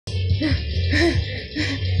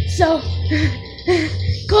so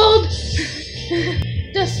cold.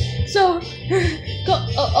 Just so cold.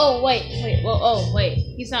 Oh wait. Oh wait.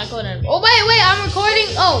 He's not going in. Oh wait. I'm recording.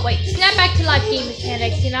 Oh wait. Snap back to life, Game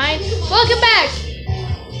Mechanic 69. Welcome back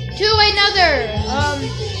to another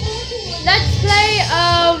let's play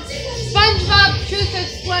of SpongeBob Truth or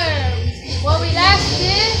Swear. What we last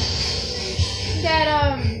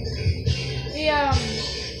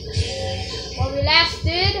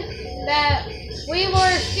did that we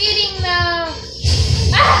were feeding the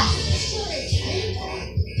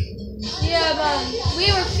we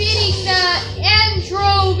were feeding the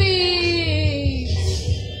anchovies.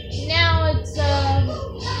 Now it's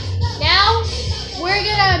now we're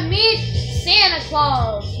gonna meet Santa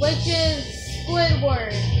Claus, which is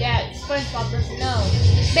Squidward that SpongeBob doesn't know.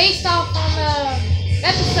 Based off on the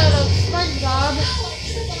episode of SpongeBob.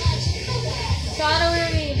 So I don't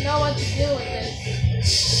really know what to do with this.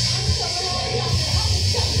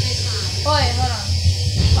 Oh wait, hold on.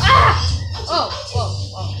 Ah! Oh.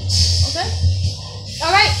 Okay.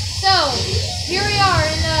 Alright, so here we are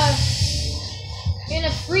in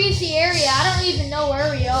a freezy area. I don't even know where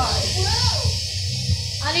we are.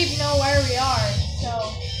 So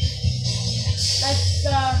let's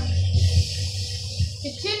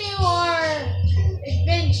continue our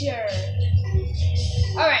adventure.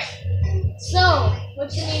 Alright. So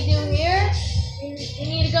what you need to do here, you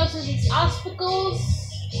need to go through these obstacles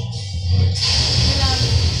and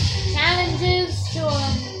challenges to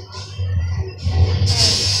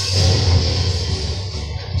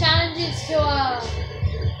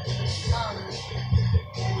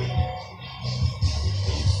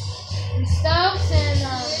and stuffs and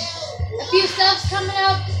a few stuffs coming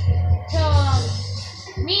up to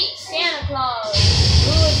meet Santa Claus,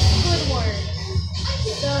 who is Squidward.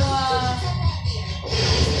 So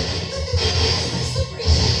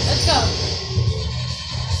let's go.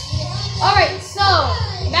 Alright, so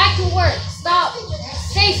back to work. Stop.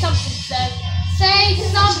 Say something, Seth. Say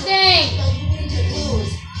something.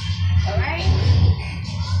 Alright.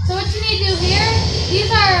 So what you need to do here,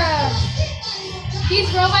 these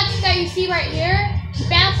robots that you see right here, you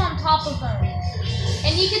bounce on top of them.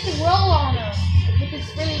 And you get to roll on them, which is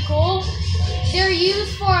really cool. They're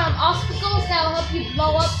used for obstacles that will help you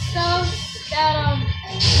blow up stuff that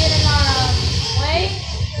get in our way.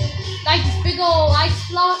 Like this big old ice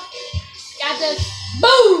block that just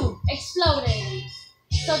boom exploded.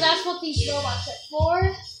 So that's what these robots are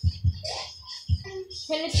for.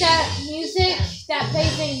 And it's that music that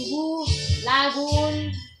plays in Woo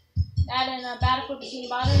Lagoon, that in Battlefield Bikini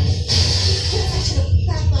Bottom.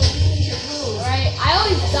 Alright, I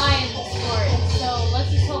always die in this part, so let's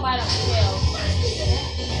just hope I don't fail.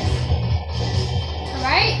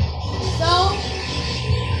 Alright, so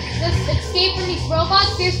let's escape from these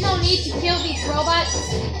robots. There's no need to kill these robots.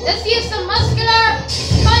 Let's use some muscular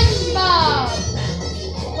SpongeBob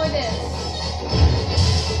for this.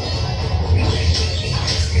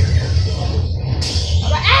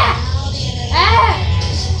 Alright,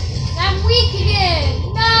 I'm weak again.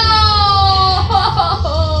 No!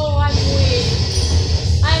 I'm weak.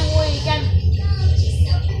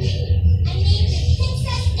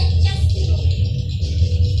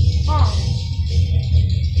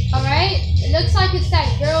 Alright, it looks like it's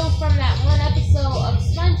that girl from that one episode of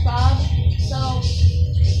SpongeBob. So,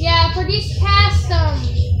 yeah, for these past,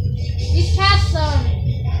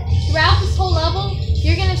 throughout this whole level,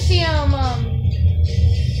 you're gonna see,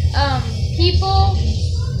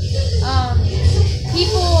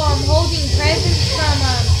 people holding presents from,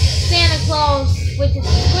 Santa Claus, which is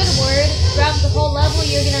Squidward. Throughout the whole level,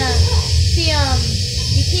 you're gonna see,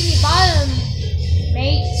 Bikini Bottom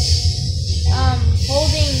mates,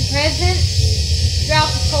 holding presents throughout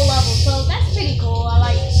this whole level. So that's pretty cool.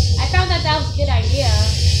 I found that was a good idea.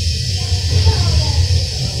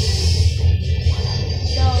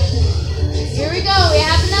 So here we go. We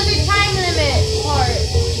have another time limit part.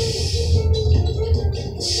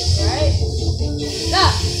 Alright.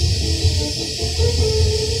 Stop.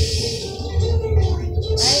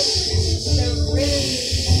 Right. It's a really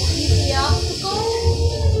easy obstacle.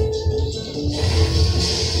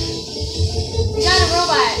 We got a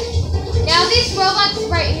robot. Now these robots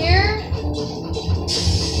right here.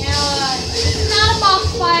 Now this is not a boss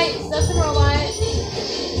fight. It's just a robot.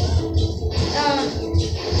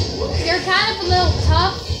 They're kind of a little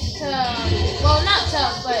tough to, well, not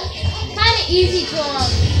tough, but kind of easy to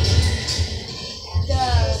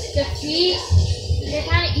defeat. They're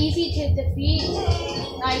kind of easy to defeat.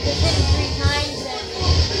 Like just hit them 3 times and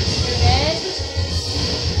you're dead.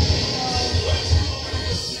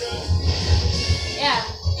 So, yeah.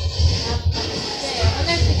 I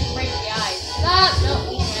wonder if we can break the ice. Stop! No.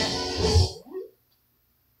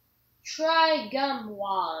 try gum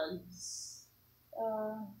wads.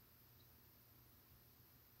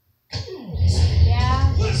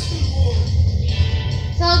 Yeah.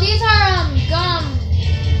 So these are gum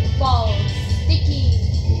balls, sticky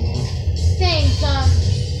things.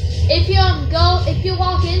 If you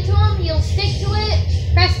walk into them, you'll stick to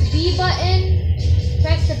it. Press the B button.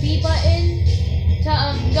 Press the B button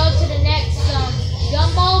to go to the next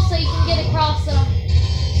gum ball, so you can get across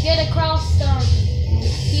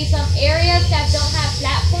these areas that don't have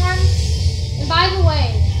platforms. And by the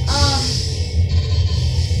way,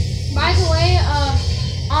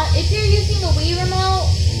 if you're using the Wii remote,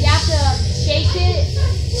 you have to shake it.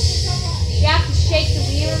 You have to shake the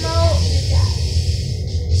Wii remote.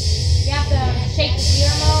 You have to shake the Wii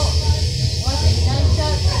remote. What's it?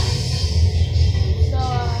 Nunchuck.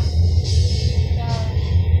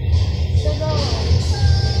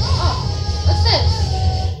 Oh, what's this?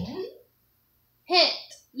 Hint.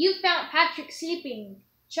 You found Patrick sleeping.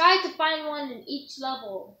 Try to find one in each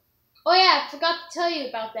level. Oh yeah, I forgot to tell you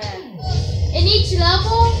about that. In each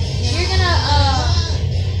level, you're gonna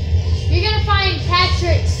find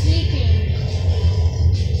Patrick sleeping.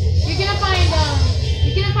 You're gonna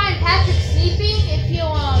find Patrick sleeping if you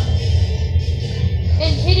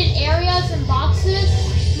in hidden areas and boxes.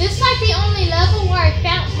 This is like the only level where I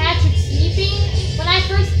found Patrick sleeping. When I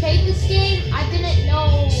first played this game, I didn't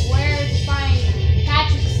know where to find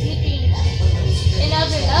Patrick sleeping in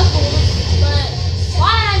other levels, but while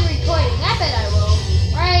I'm recording, I bet I will,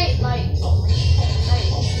 right?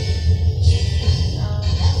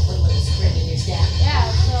 Yeah,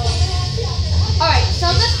 so alright, so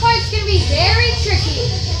this part's gonna be very tricky.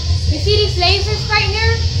 You see these lasers right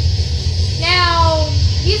here? Now,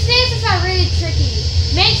 these lasers are really tricky.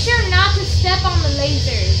 Make sure not to step on the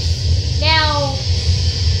lasers. Now,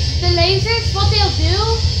 the lasers, what they'll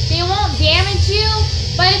do, they won't damage you,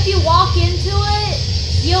 but if you walk into it,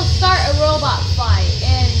 you'll start a robot fight,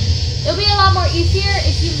 and it'll be a lot more easier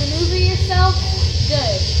if you maneuver yourself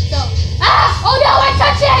good. So, oh no, I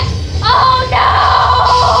touched it! Oh no!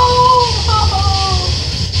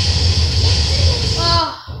 Oh,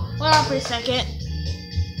 hold on for a second.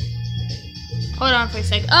 Hold on for a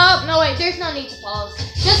second. Oh, no wait, there's no need to pause.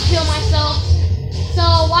 Just kill myself. So,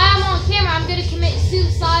 while I'm on camera, I'm gonna commit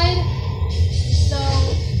suicide. So,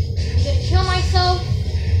 I'm gonna kill myself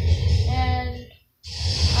and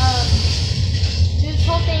do this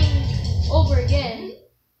whole thing over again.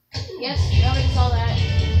 Yes, we already saw that.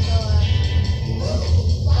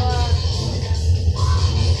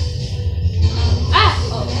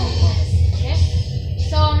 Okay.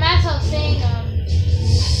 So, as I was saying,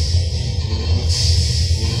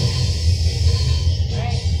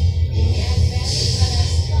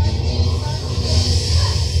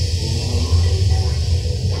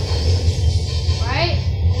 right?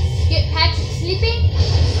 Get Patrick sleeping.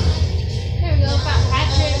 There we go, found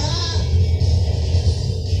Patrick.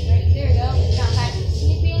 Right, there we go, found Patrick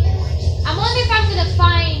sleeping. I wonder if I'm gonna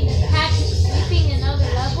find Patrick sleeping in other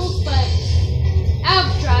levels, but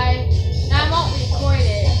I'll try. And I won't record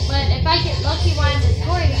it. But if I get lucky while I'm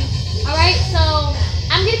recording. Alright, so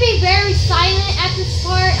I'm gonna be very silent at this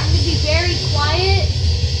part. I'm gonna be very quiet.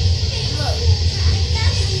 Look.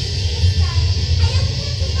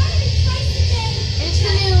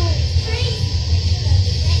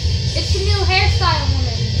 It's the new hairstyle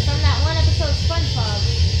woman from that one episode of Spongebob,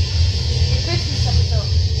 the Christmas episode.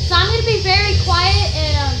 So I'm gonna be very quiet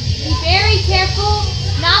and be very careful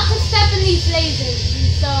not to step in these lasers.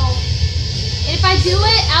 And if I do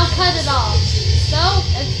it, I'll cut it off. So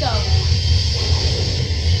let's go.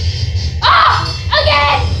 Ah!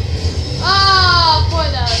 Again! Oh, for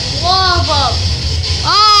the love of!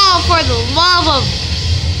 Oh, for the love of!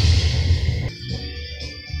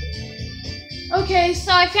 Okay,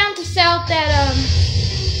 so I found this out that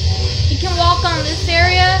you can walk on this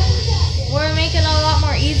area. We're making it a lot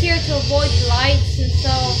more easier to avoid the lights, and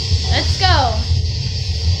so let's go.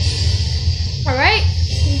 Alright,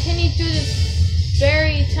 continue through this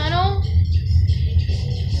very tunnel.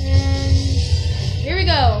 And here we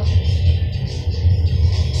go.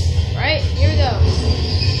 Right, here we go.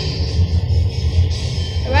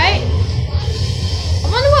 Alright. I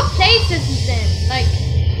wonder what place this is in. Like,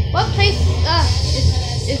 what place is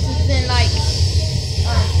this in, like,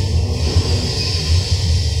 hold on.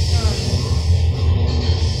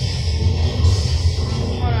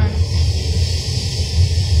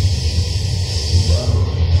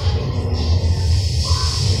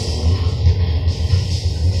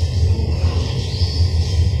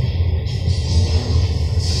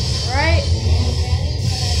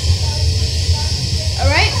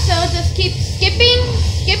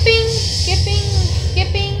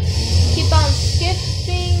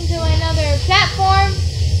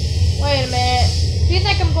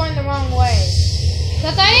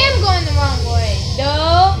 Cause I am going the wrong way.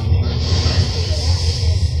 Duh.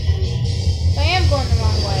 I am going the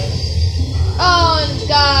wrong way. Oh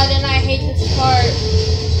God, and I hate this part.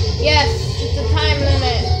 Yes, it's a time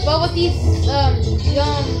limit. But with these dumb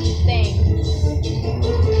things.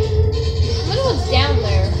 I wonder what's down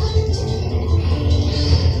there.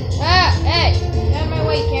 Ah, hey, get out of my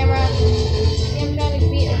way, camera. I'm trying to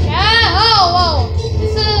beat it. Ah, whoa.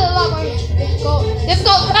 This is a lot more difficult.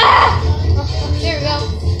 Ah! Oh, there we go.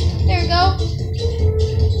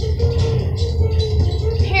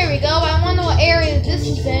 Here we go. I wonder what area this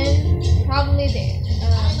is in. Probably there.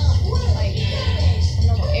 Like, I don't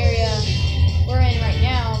know what area we're in right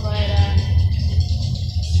now, but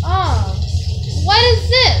what is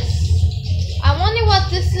this? I wonder what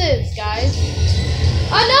this is, guys.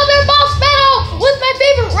 Another boss battle with my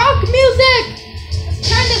favorite rock music. Let's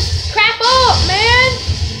turn this crap up, man.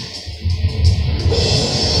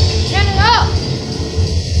 Turn it up.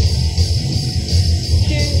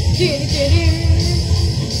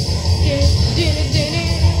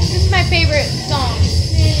 This is my favorite song.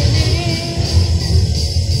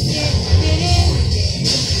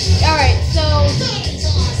 Alright, so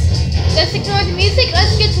let's ignore the music.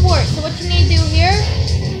 Let's get to work. So what you need to do here.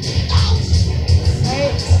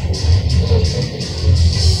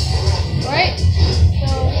 Alright.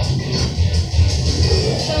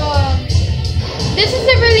 So this is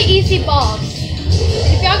a really easy boss.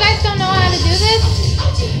 And if y'all guys don't know how to do this,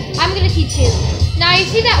 I'm gonna teach you. Now you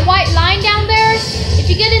see that white line down there? If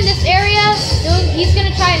you get in this area, he's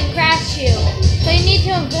gonna try and crash you. So you need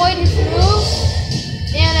to avoid his move.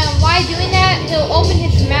 And while doing that, he'll open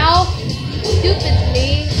his mouth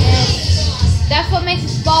stupidly, and that's what makes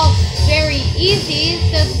this boss very easy.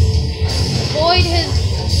 Just avoid his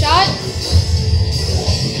shots.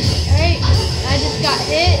 Alright, I just got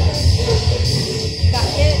hit.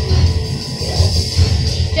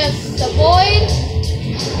 Just avoid.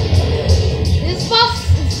 This boss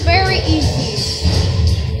is very easy.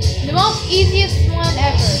 The most easiest one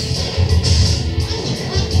ever.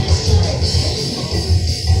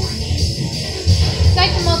 It's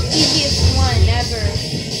like the most easiest one ever.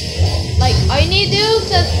 Like, all you need to do is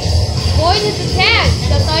just avoid his attacks.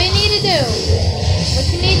 That's all you need to do. What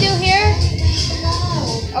you need to do here.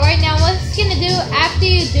 Alright, now what it's gonna do after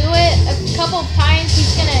you do it a couple of times,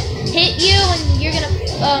 he's gonna hit you and you're gonna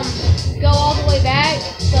go all the way back.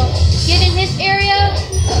 So get in his area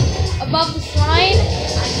above the slime,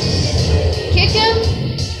 kick him.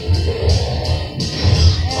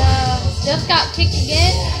 Just got kicked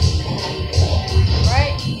again.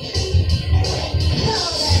 Alright.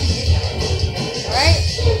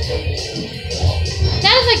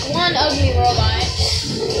 That is like one ugly robot.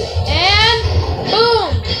 And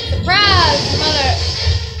boom! Surprise,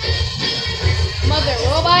 mother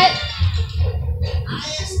robot.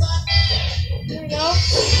 Here we go.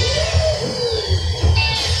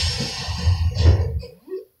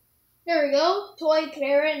 There we go. Toy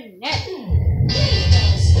clarinet.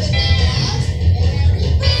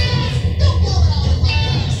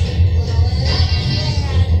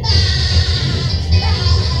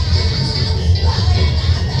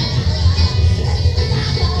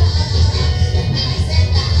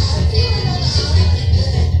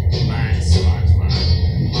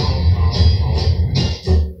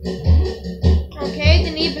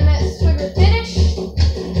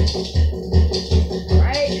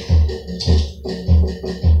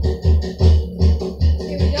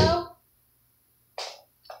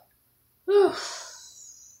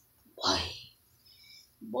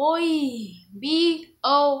 Boy.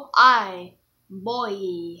 B-O-I.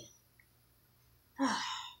 Boy.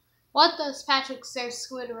 What does Patrick serve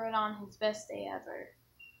Squidward on his best day ever?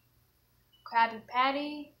 Krabby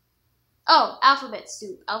Patty? Oh, alphabet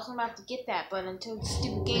soup. I was about to get that, but until the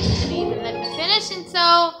stupid game didn't even let me finish, and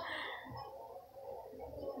so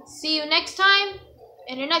see you next time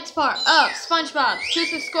in the next part of Spongebob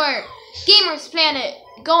Truth or Square Gamers Planet.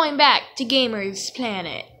 Going back to Gamers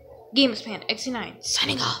Planet. Gamers Planet XC9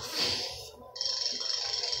 signing off.